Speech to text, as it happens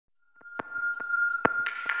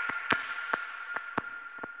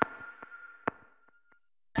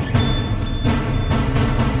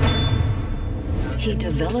He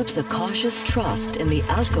develops a cautious trust in the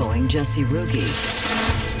outgoing Jesse Ruge.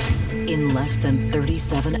 In less than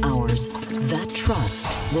 37 hours, that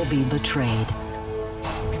trust will be betrayed.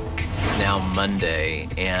 It's now Monday,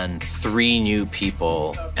 and 3 new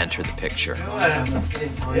people enter the picture.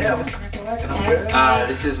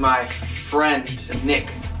 This is my friend,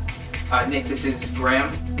 Nick. Nick, this is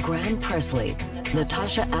Graham. Graham Presley,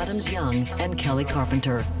 Natasha Adams-Young, and Kelly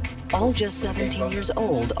Carpenter, all just 17 years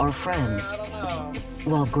old, are friends.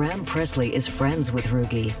 While Graham Presley is friends with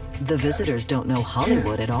Ruge, the visitors don't know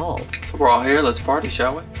Hollywood at all. So we're all here, let's party,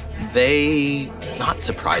 shall we? They, not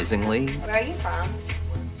surprisingly, Where are you from?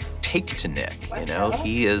 take to Nick, you know?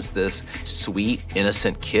 He is this sweet,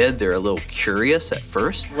 innocent kid. They're a little curious at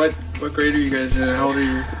first. What grade are you guys in? How old are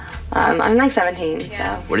you? I'm like 17, so.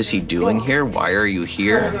 What is he doing here? Why are you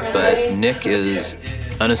here? But Nick is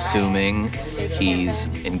unassuming, he's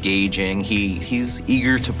engaging, he's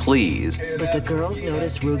eager to please. But the girls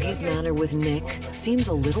notice Ruge's manner with Nick seems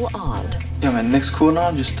a little odd. Yeah, man, Nick's cool now.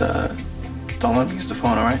 Just don't let him use the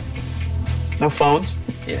phone, all right? No phones?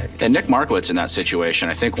 Yeah. And Nick Markowitz in that situation,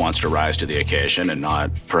 I think, wants to rise to the occasion and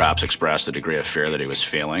not perhaps express the degree of fear that he was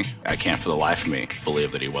feeling. I can't for the life of me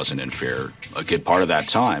believe that he wasn't in fear a good part of that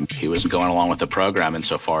time. He wasn't going along with the program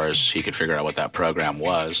insofar as he could figure out what that program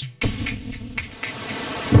was.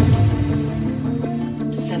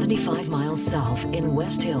 75 miles south in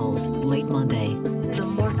West Hills, late Monday, the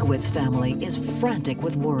Markowitz family is frantic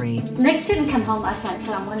with worry. Nick didn't come home last night,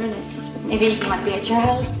 so I'm wondering if maybe he might be at your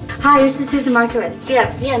house. Hi, this is Susan Markowitz.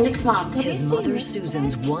 Yeah, Nick's mom. His mother,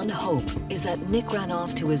 Susan's one hope is that Nick ran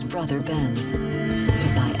off to his brother Ben's.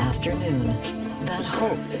 But by afternoon, that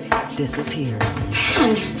hope disappears.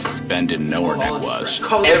 Ben didn't know where Nick was.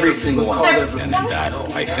 Every single one. And that,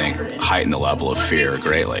 I think, heightened the level of fear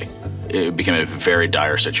greatly. It became a very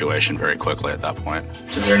dire situation very quickly at that point.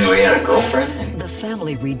 Does there know he had a girlfriend? The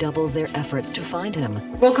family redoubles their efforts to find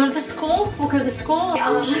him. We'll go to the school.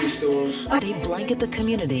 Grocery stores. They blanket the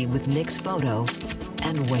community with Nick's photo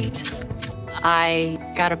and wait.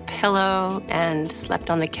 I got a pillow and slept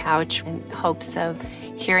on the couch in hopes of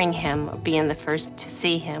hearing him, being the first to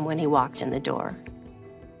see him when he walked in the door.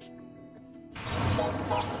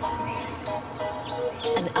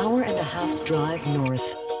 An hour and a half's drive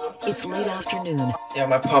north. It's late afternoon. Yeah,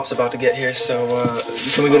 my pop's about to get here, so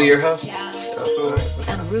can we go to your house? Yeah.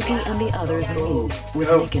 And Ruge and the others move,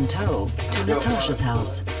 with Nick in tow, to Natasha's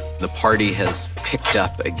house. The party has picked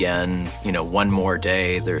up again, you know, one more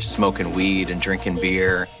day. They're smoking weed and drinking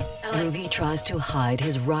beer. Ruge tries to hide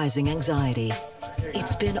his rising anxiety.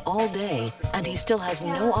 It's been all day, and he still has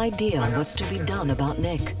no idea what's to be done about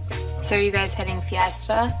Nick. So are you guys heading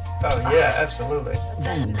Fiesta? Oh, yeah, absolutely.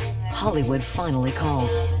 Then, Hollywood finally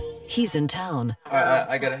calls. He's in town. All right,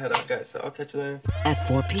 I gotta head out, guys, so I'll catch you later. At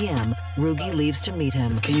 4 p.m., Ruge leaves to meet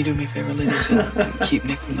him. Can you do me a favor, ladies, and keep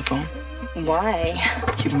Nick from the phone? Why?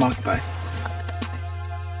 Keep him occupied.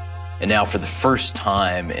 And now for the first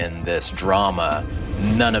time in this drama,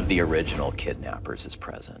 none of the original kidnappers is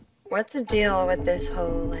present. What's the deal with this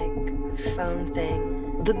whole, phone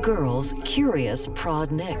thing? The girls, curious,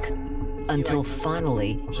 prod Nick, until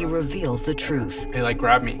finally he reveals the truth. Hey,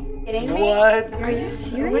 grab me. What? Are you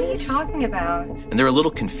serious? What are you talking about? And they're a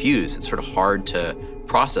little confused. It's sort of hard to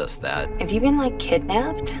process that. Have you been,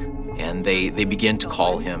 kidnapped? And they begin to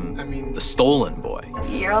call him the stolen boy.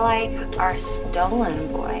 You're like our stolen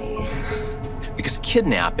boy. Because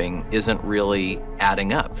kidnapping isn't really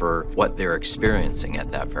adding up for what they're experiencing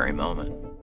at that very moment.